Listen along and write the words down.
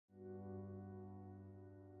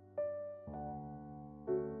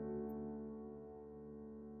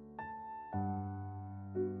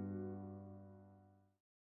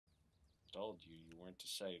told you you weren't to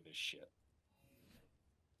say this shit.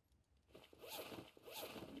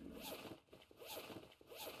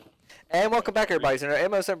 And welcome back, everybody, to another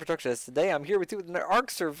MO7 Production. Today, I'm here with you with an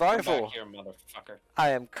Ark Survival. Come back here, motherfucker. I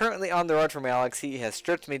am currently on the run from Alex. He has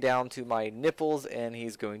stripped me down to my nipples, and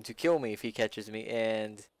he's going to kill me if he catches me.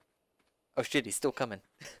 And oh shit, he's still coming.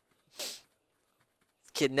 This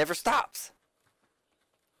kid never stops.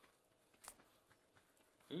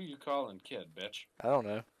 Who you calling kid, bitch? I don't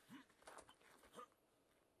know.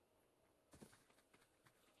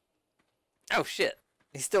 Oh shit,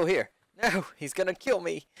 he's still here. No, he's gonna kill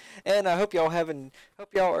me. And I hope y'all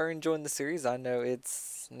are enjoying the series. I know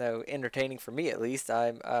it's entertaining for me, at least.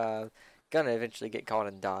 I'm gonna eventually get caught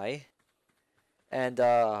and die. And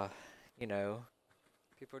you know,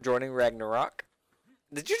 people are joining Ragnarok.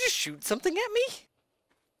 Did you just shoot something at me?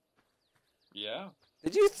 Yeah.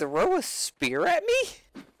 Did you throw a spear at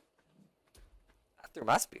me? I threw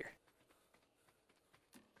my spear.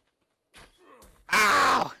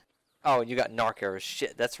 Ow! Oh, you got narc arrows.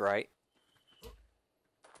 Shit, that's right.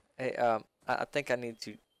 Hey, I think I need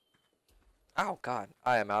to... Oh, God.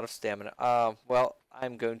 I am out of stamina. Well,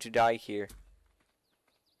 I'm going to die here.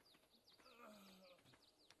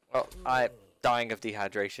 Well, I'm dying of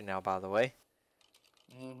dehydration now, by the way.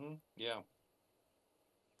 Mm-hmm. Yeah.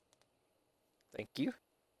 Thank you.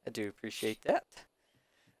 I do appreciate that.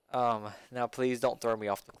 Now please don't throw me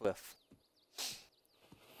off the cliff.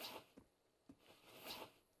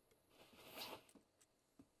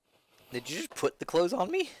 Did you just put the clothes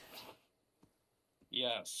on me?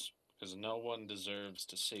 Yes, because no one deserves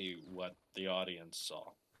to see what the audience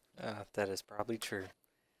saw. That is probably true.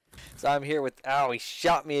 So I'm here with... Ow, he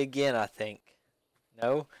shot me again, I think.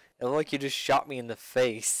 No? It looked like you just shot me in the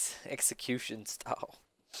face. Execution style.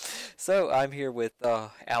 So I'm here with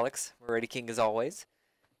Alex, Ready King as always.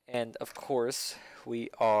 And of course, we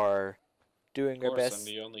are doing our best. I'm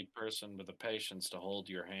the only person with the patience to hold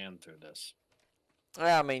your hand through this.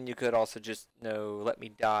 I mean, you could also just, let me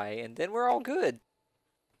die, and then we're all good.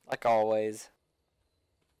 Like always.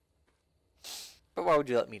 But why would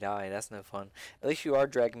you let me die? That's no fun. At least you are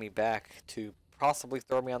dragging me back to possibly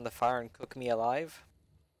throw me on the fire and cook me alive.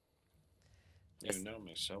 You know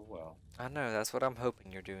me so well. I know, that's what I'm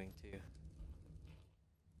hoping you're doing too.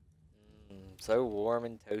 So warm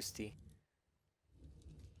and toasty.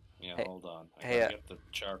 Yeah, hey, hold on. I hey, gotta get the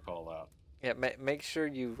charcoal out. Yeah, make sure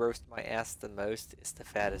you roast my ass the most. It's the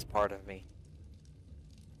fattest part of me.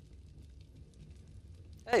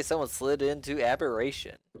 Hey, someone slid into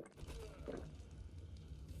Aberration.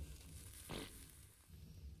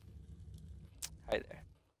 Hi there.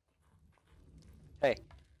 Hey,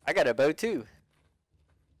 I got a bow too.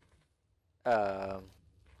 Bye.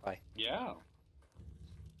 Yeah.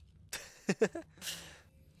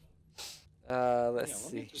 Let's Let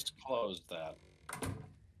see. me just close that.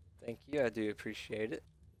 Thank you, I do appreciate it.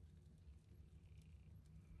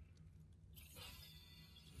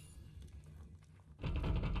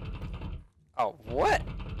 Oh, what?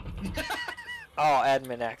 Oh,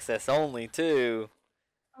 admin access only, too.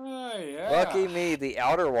 Oh, yeah. Lucky me, the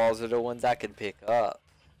outer walls are the ones I can pick up.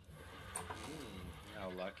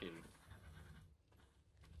 How lucky.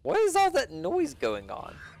 What is all that noise going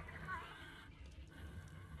on?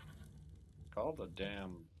 Call the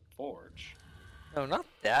damn forge. No, not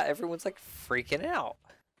that. Everyone's like freaking out.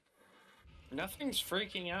 Nothing's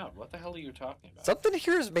freaking out. What the hell are you talking about? Something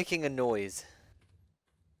here is making a noise.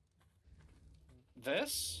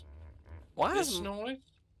 This? Why This is noise?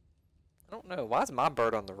 I don't know. Why is my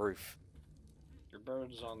bird on the roof? Your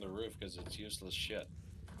bird is on the roof because it's useless shit.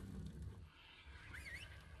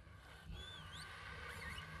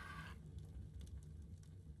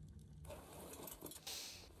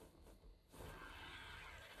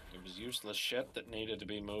 It was useless shit that needed to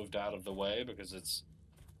be moved out of the way because it's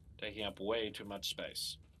taking up way too much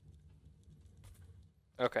space.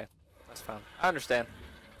 Okay, that's fine. I understand.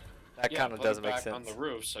 That kind of doesn't make sense. Put it back on the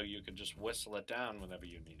roof so you could just whistle it down whenever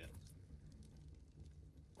you need it.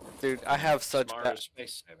 Dude, I have such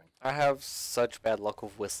space saving. I have such bad luck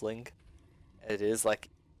with whistling. It is like,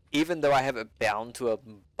 even though I have it bound to a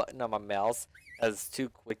button on my mouse as 2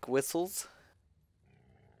 quick whistles.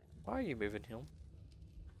 Why are you moving him?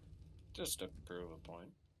 Just to prove a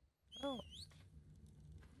point. Oh.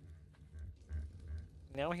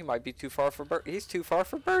 Now he might be too far for Birdie. He's too far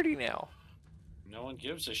for Birdie now. No one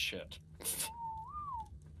gives a shit.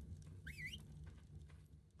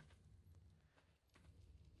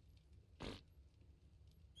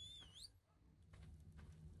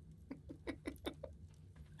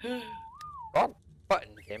 Wrong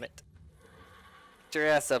button, damn it. Get your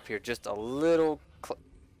ass up here just a little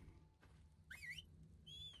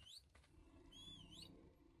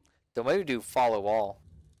So maybe do follow all.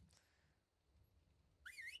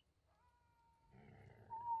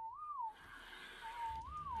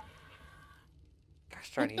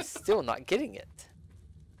 Gosh darn, he's still not getting it.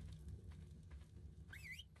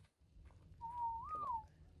 Come on.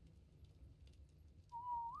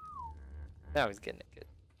 Now he's getting it good.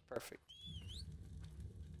 Perfect.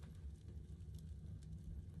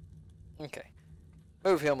 Okay.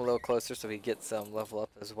 Move him a little closer so he gets some level up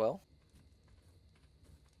as well.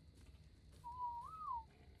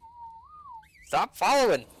 Stop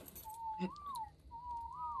following!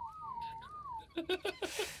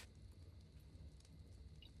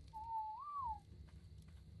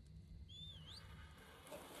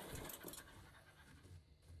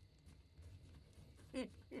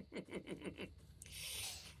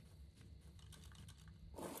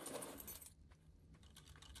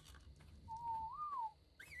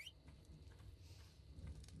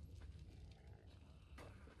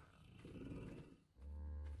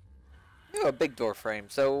 You have a big door frame,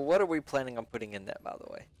 so what are we planning on putting in that, by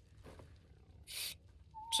the way?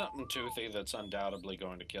 Something toothy that's undoubtedly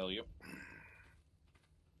going to kill you.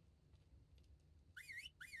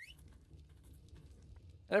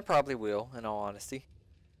 And it probably will, in all honesty.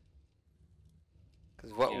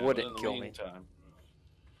 Because what Yeah, wouldn't kill me? Meantime,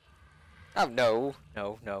 Oh, no.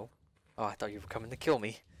 No, no. Oh, I thought you were coming to kill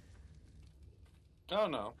me. oh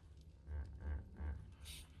no.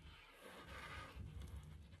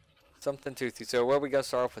 Something toothy. So where we go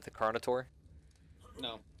start off with the Carnotaur?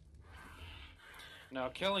 No. Now,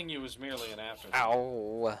 killing you is merely an afterthought.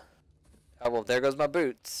 Ow. Oh, well, there goes my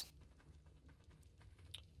boots.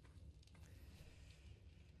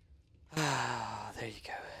 Ah, there you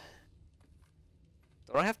go.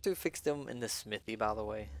 Don't I have to fix them in the smithy, by the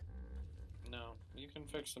way? No, you can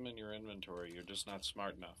fix them in your inventory. You're just not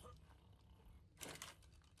smart enough.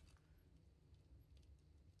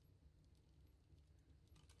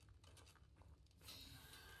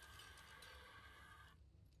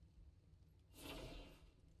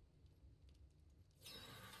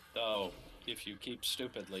 Though, if you keep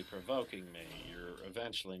stupidly provoking me, you're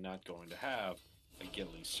eventually not going to have a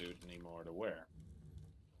ghillie suit anymore to wear.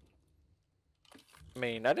 I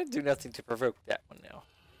mean, I didn't do nothing to provoke that one now.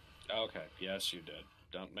 Okay, yes you did.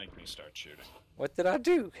 Don't make me start shooting. What did I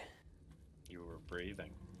do? You were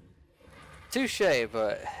breathing. Touche,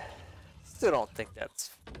 but still don't think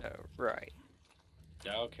that's right.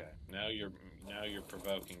 Okay, now you're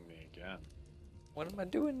provoking me again. What am I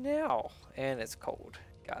doing now? And it's cold.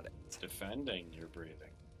 Got it. Defending your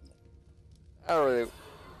breathing. I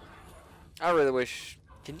really wish.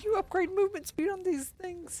 Can you upgrade movement speed on these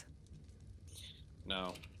things?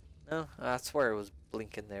 No. No, I swear it was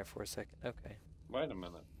blinking there for a second. Okay. Wait a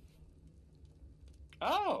minute.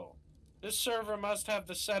 Oh! This server must have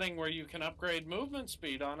the setting where you can upgrade movement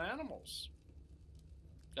speed on animals.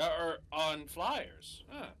 Or on flyers.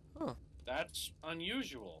 Huh. That's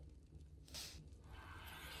unusual.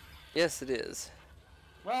 Yes, it is.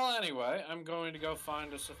 Well, anyway, I'm going to go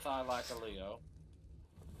find us a Thylacaleo.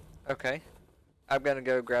 Okay. I'm gonna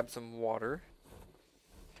go grab some water.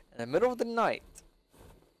 In the middle of the night.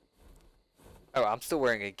 Oh, I'm still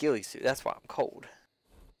wearing a ghillie suit. That's why I'm cold.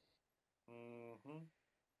 Mm-hmm.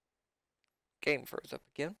 Game froze up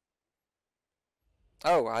again.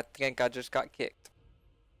 Oh, I think I just got kicked.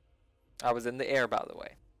 I was in the air, by the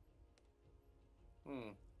way.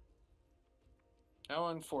 How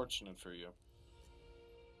unfortunate for you.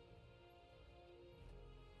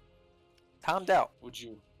 Timed out. Would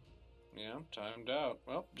you... Yeah, timed out.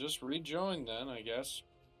 Well, just rejoin then, I guess.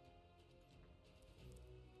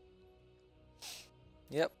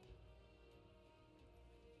 Yep.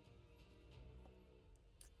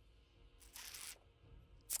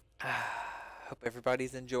 Hope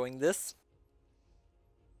everybody's enjoying this.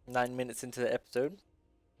 9 minutes into the episode.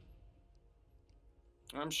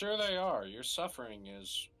 I'm sure they are. Your suffering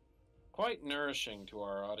is quite nourishing to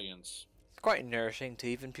our audience. It's quite nourishing to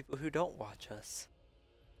even people who don't watch us.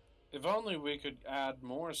 If only we could add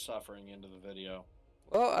more suffering into the video.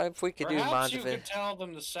 Well, if we could do Perhaps mind you of it. could tell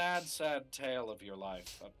them the sad, sad tale of your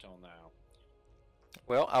life up till now.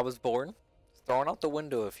 Well, I was born. Thrown out the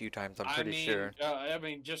window a few times, I'm pretty sure. I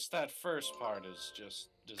mean, just that first part is just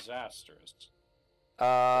disastrous.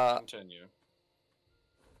 Continue.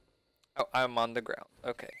 Oh, I'm on the ground.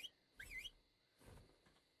 Okay.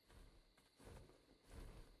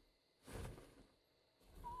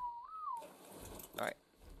 Alright.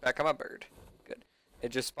 Back on my bird. Good. It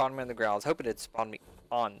just spawned me on the ground. I was hoping it'd spawn me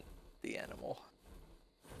on the animal.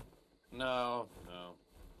 No.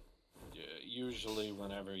 Usually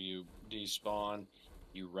whenever you despawn,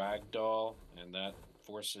 you ragdoll, and that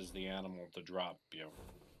forces the animal to drop you.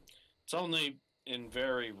 It's only in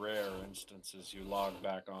very rare instances you log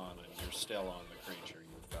back on and you're still on the creature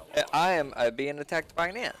you fell on. I am being attacked by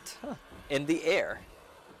an ant. Huh. In the air.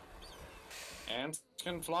 Ants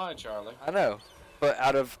can fly, Charlie. I know. But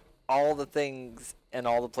out of all the things and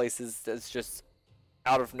all the places, that's just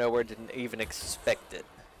out of nowhere, didn't even expect it.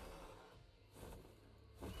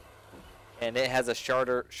 And it has a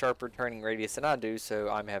sharper turning radius than I do, so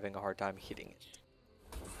I'm having a hard time hitting it.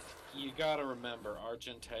 You gotta remember,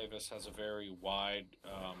 Argentavis has a very wide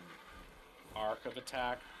arc of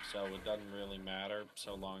attack, so it doesn't really matter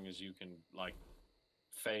so long as you can, like,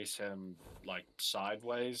 face him, like,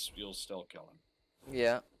 sideways, you'll still kill him.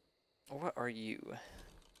 Yeah. What are you?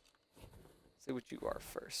 See what you are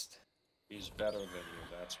first. He's better than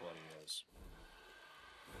you, that's what he is.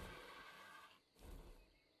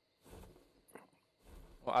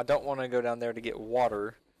 Well, I don't want to go down there to get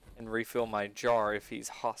water and refill my jar if he's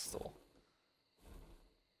hostile.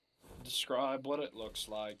 Describe what it looks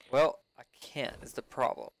like. Well, I can't, is the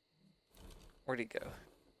problem. Where'd he go?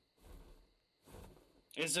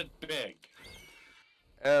 Is it big?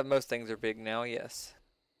 Most things are big now, yes.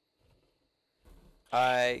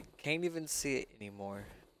 I can't even see it anymore.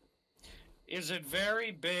 Is it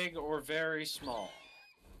very big or very small?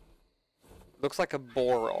 Looks like a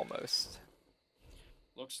boar almost.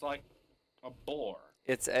 Looks like a boar.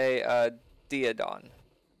 It's a Diodon.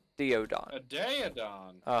 A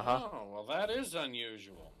Daeodon? Uh-huh. Oh, well that is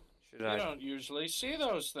unusual. Should You I? don't usually see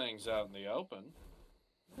those things out in the open.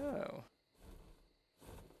 No.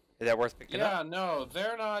 Is that worth picking Yeah, up? no,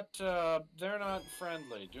 they're not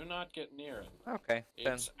friendly. Do not get near it. Okay,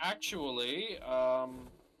 then. It's actually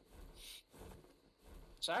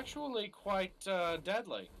quite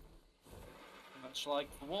deadly. Much like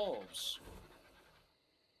wolves.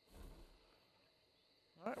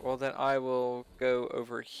 Alright, well then I will go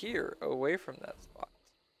over here, away from that spot.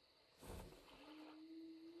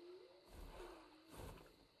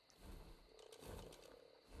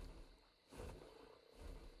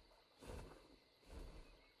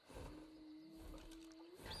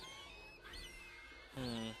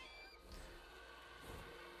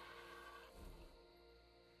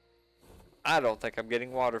 I don't think I'm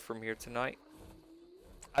getting water from here tonight.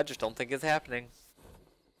 I just don't think it's happening.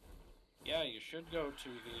 Yeah, you should go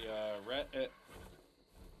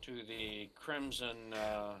to the Crimson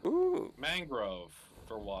Ooh. Mangrove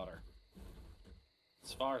for water.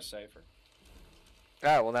 It's far safer.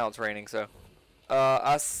 Ah, well now it's raining, so.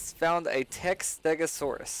 I found a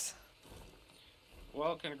Stegosaurus.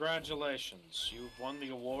 Well, congratulations. You've won the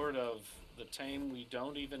award of the tame we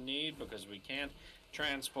don't even need because we can't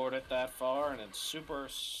transport it that far and it's super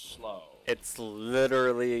slow. It's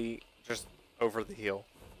literally just over the hill.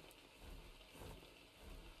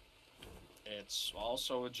 It's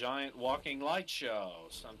also a giant walking light show,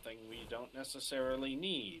 something we don't necessarily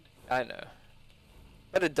need. I know.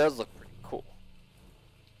 But it does look pretty cool.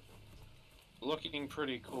 Looking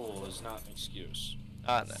pretty cool is not an excuse.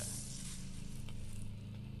 I know.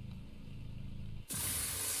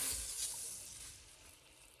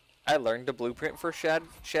 I learned the blueprint for Shag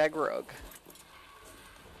Rug.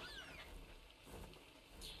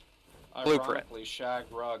 Blueprint. Ironically, shag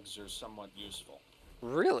rugs are somewhat useful.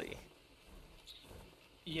 Really?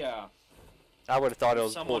 Yeah. I would have thought it If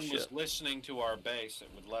was someone bullshit. was listening to our base, it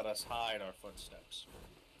would let us hide our footsteps.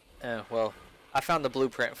 Well, I found the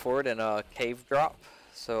blueprint for it in a cave drop,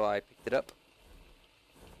 so I picked it up.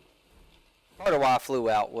 Part of why I flew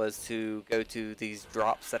out was to go to these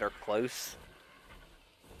drops that are close.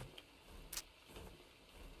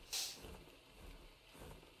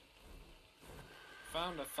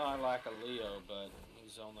 Found a Leo, but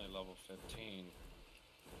he's only level 15.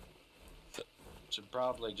 Should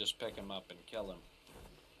probably just pick him up and kill him.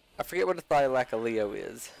 I forget what a Thylaccoleo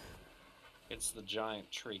is. It's the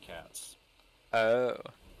giant tree cats. Oh.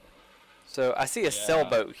 So I see a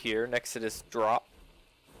sailboat here next to this drop.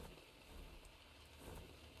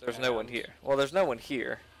 There's no one here. Well, there's no one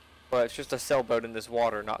here, but it's just a sailboat in this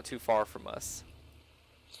water not too far from us.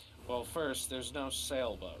 Well, first, there's no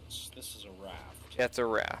sailboats. This is a raft. Yeah, it's a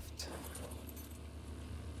raft.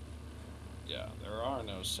 Yeah, there are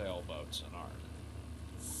no sailboats in Ark.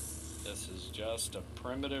 This is just a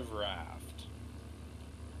primitive raft.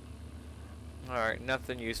 Alright,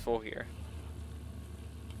 nothing useful here.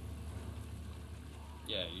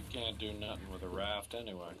 Yeah, you can't do nothing with a raft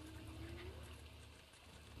anyway.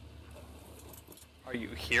 Are you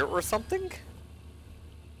here or something?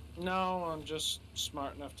 No, I'm just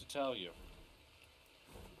smart enough to tell you.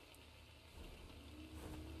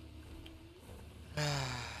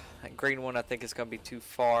 That green one I think is going to be too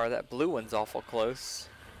far. That blue one's awful close.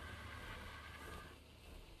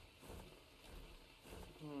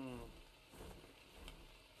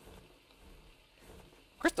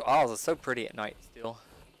 Crystal Isles is so pretty at night still.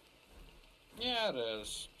 Yeah, it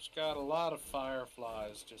is. It's got a lot of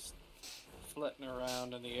fireflies just flitting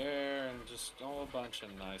around in the air and just a whole bunch of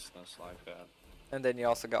niceness like that. And then you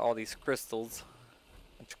also got all these crystals,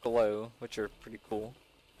 which glow, which are pretty cool.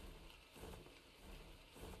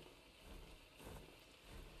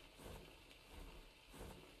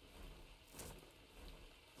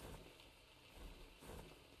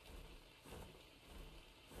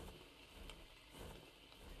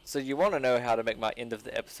 So you want to know how to make my end of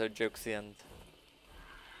the episode jokes end.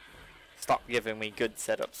 Stop giving me good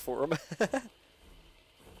setups for them.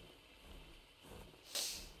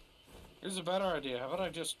 Here's a better idea. How about I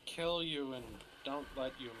just kill you and don't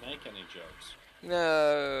let you make any jokes?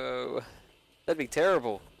 No. That'd be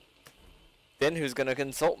terrible. Then who's gonna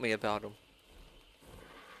consult me about them?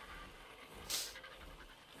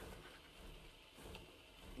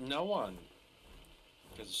 No one.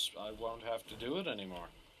 Because I won't have to do it anymore.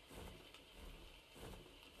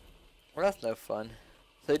 Well, that's no fun.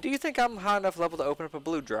 So do you think I'm high enough level to open up a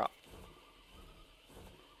blue drop?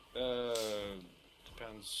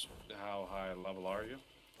 Depends how high level are you?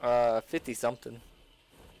 50 something.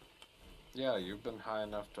 Yeah, you've been high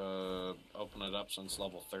enough to open it up since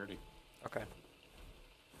level 30. Okay.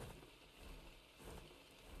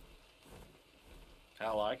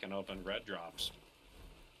 Hell, I can open red drops.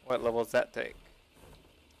 What level does that take?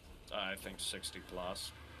 I think 60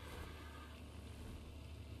 plus.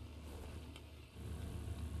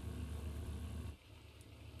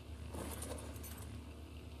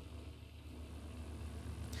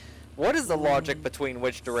 What is the logic between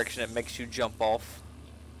which direction it makes you jump off?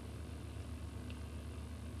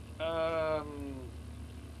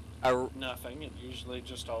 Nothing. It usually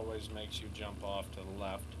just always makes you jump off to the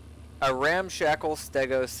left. A ramshackle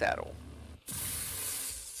stego saddle.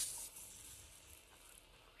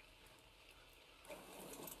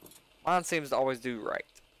 Mine seems to always do right.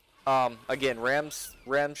 Again,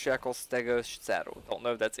 ramshackle stego saddle. Don't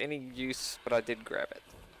know if that's any use, but I did grab it.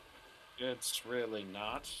 It's really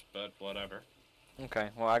not, but whatever.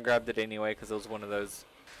 Okay, well I grabbed it anyway because it was one of those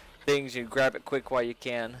things you grab it quick while you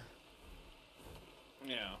can.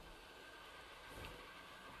 Yeah.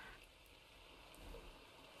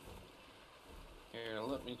 Here,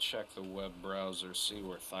 let me check the web browser, see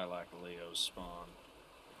where Thylacoleos spawn.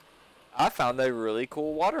 I found a really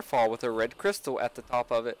cool waterfall with a red crystal at the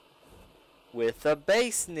top of it. With a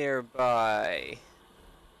base nearby.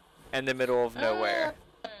 In the middle of nowhere.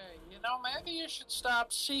 You know, maybe you should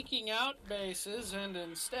stop seeking out bases and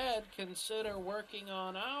instead consider working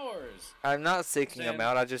on ours. I'm not seeking them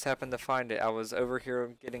out, I just happened to find it. I was over here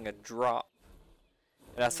getting a drop.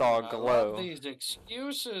 And I saw a glow. I love these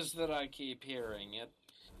excuses that I keep hearing.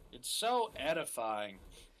 It's so edifying.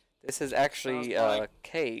 This is actually a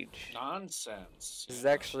cage. Nonsense. This is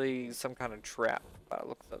actually some kind of trap by the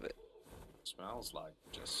looks of it. Smells like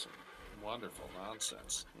just some wonderful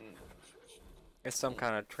nonsense. It's some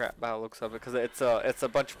kind of trap by the looks of it, because it's a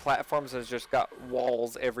bunch of platforms that's just got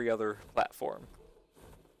walls every other platform.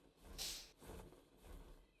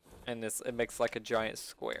 And it makes like a giant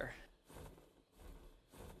square.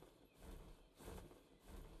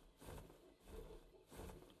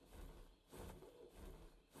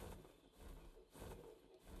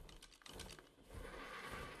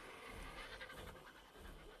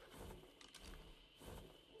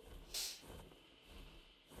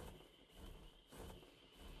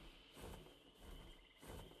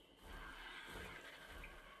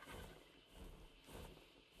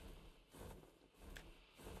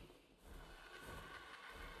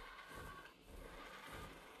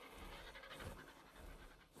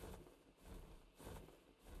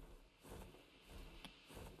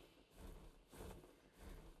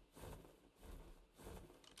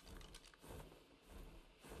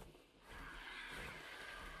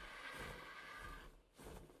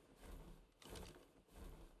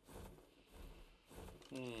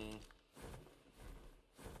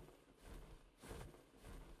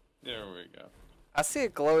 There we go. I see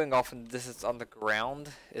it glowing off in the distance on the ground,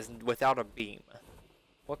 is without a beam.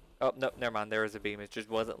 What? Oh, no, never mind, there is a beam, it just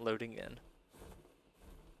wasn't loading in.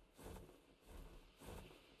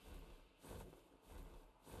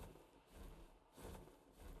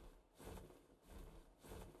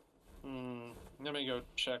 Let me go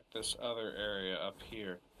check this other area up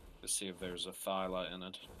here to see if there's a thyla in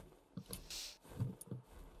it.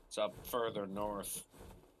 It's up further north.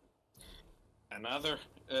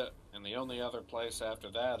 And the only other place after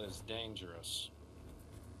that is dangerous.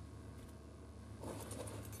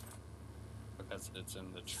 Because it's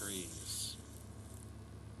in the trees.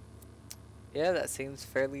 Yeah, that seems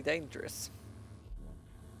fairly dangerous.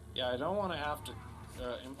 Yeah, I don't want to have to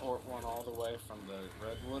import one all the way from the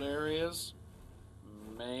redwood areas,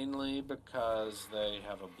 mainly because they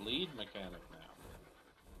have a bleed mechanic now.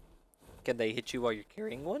 Can they hit you while you're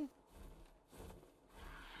carrying one?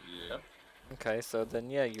 Yep. Okay, so then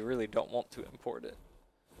yeah, you really don't want to import it.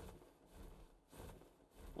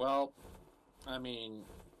 Well, I mean,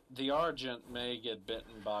 the Argent may get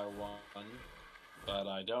bitten by one, but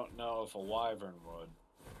I don't know if a Wyvern would.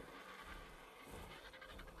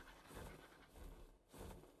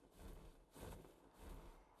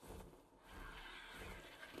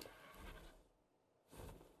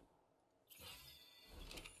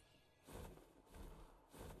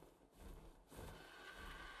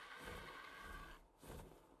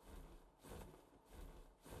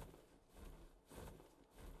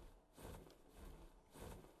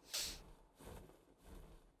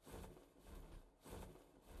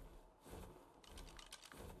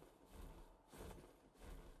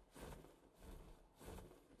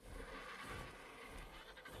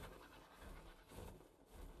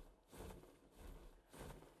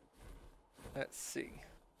 Let's see.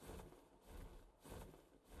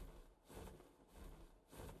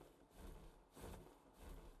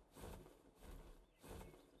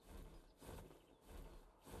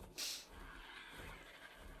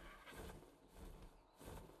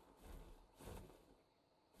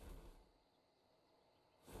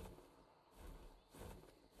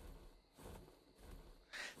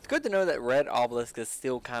 It's good to know that Red Obelisk is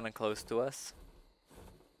still kind of close to us.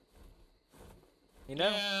 You know?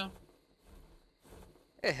 Yeah.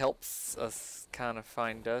 It helps us kind of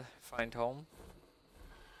find home.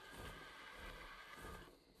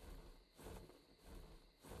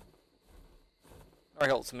 Or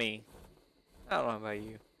helps me. I don't know about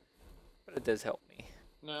you, but it does help me.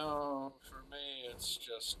 No, for me, it's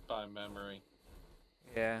just by memory.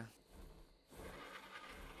 Yeah.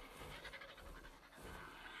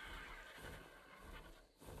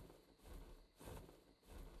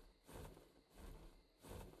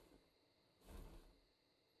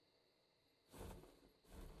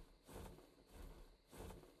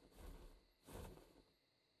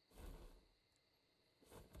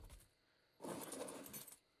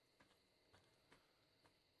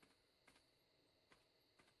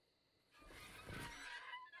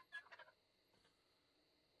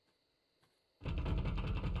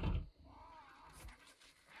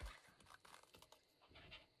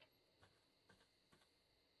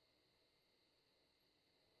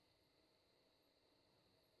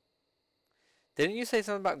 Didn't you say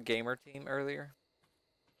something about Gamer Team earlier?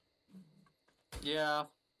 Yeah.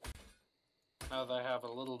 Now they have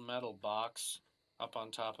a little metal box up on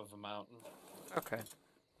top of a mountain. Okay.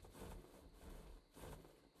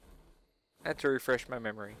 I had to refresh my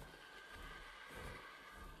memory.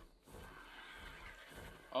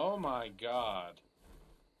 Oh my god.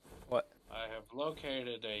 What? I have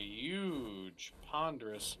located a huge,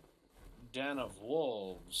 ponderous den of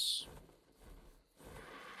wolves.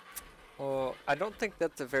 Well, I don't think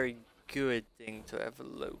that's a very good thing to have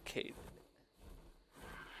located.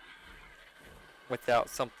 Without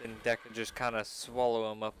something that can just kind of swallow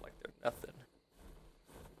them up like they're nothing.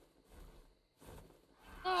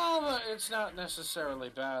 Well, it's not necessarily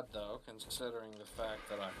bad, though, considering the fact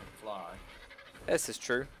that I can fly. This is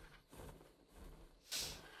true.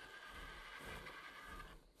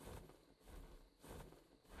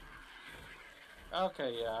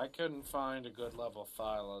 Okay, yeah, I couldn't find a good level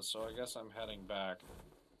Thyla, so I guess I'm heading back.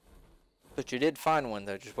 But you did find one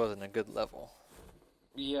that just wasn't a good level.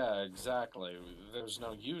 Yeah, exactly. There's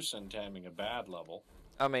no use in taming a bad level.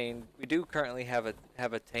 I mean, we do currently have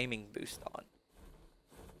a taming boost on.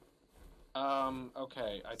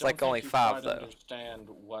 Okay, I It's don't like think only you 5 quite though. understand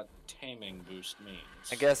what taming boost means.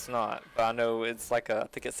 I guess not, but I know it's like I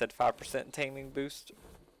think it said 5% taming boost.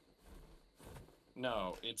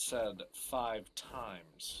 No, it said 5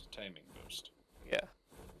 times taming boost. Yeah.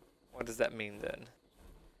 What does that mean then?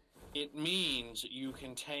 It means you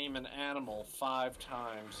can tame an animal 5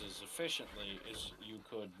 times as efficiently as you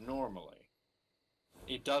could normally.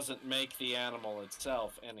 It doesn't make the animal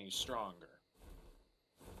itself any stronger.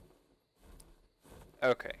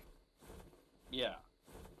 Okay. Yeah.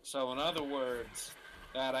 So in other words,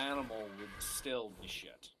 that animal would still be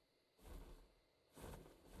shit.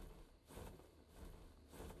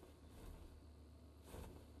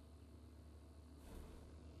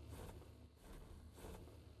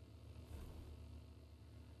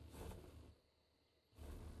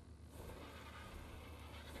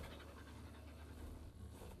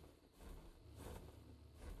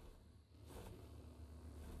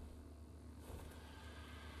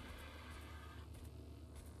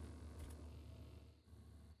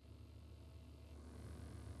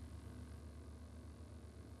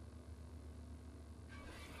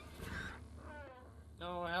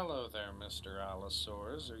 there, Mr.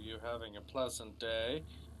 Allosaurus. Are you having a pleasant day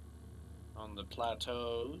on the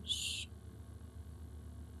plateaus?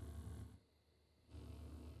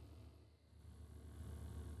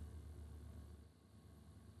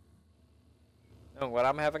 know what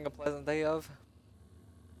I'm having a pleasant day of?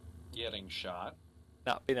 Getting shot.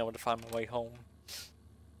 Not being able to find my way home.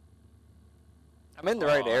 I'm in the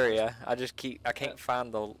right Aw, area. I can't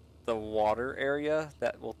find the water area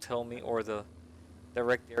that will tell me, or the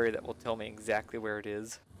direct area that will tell me exactly where it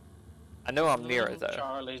is. I know I'm near it though.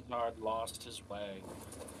 Charlie Bard lost his way.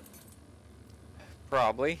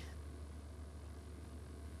 Probably.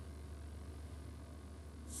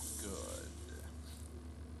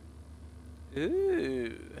 Good.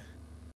 Ooh.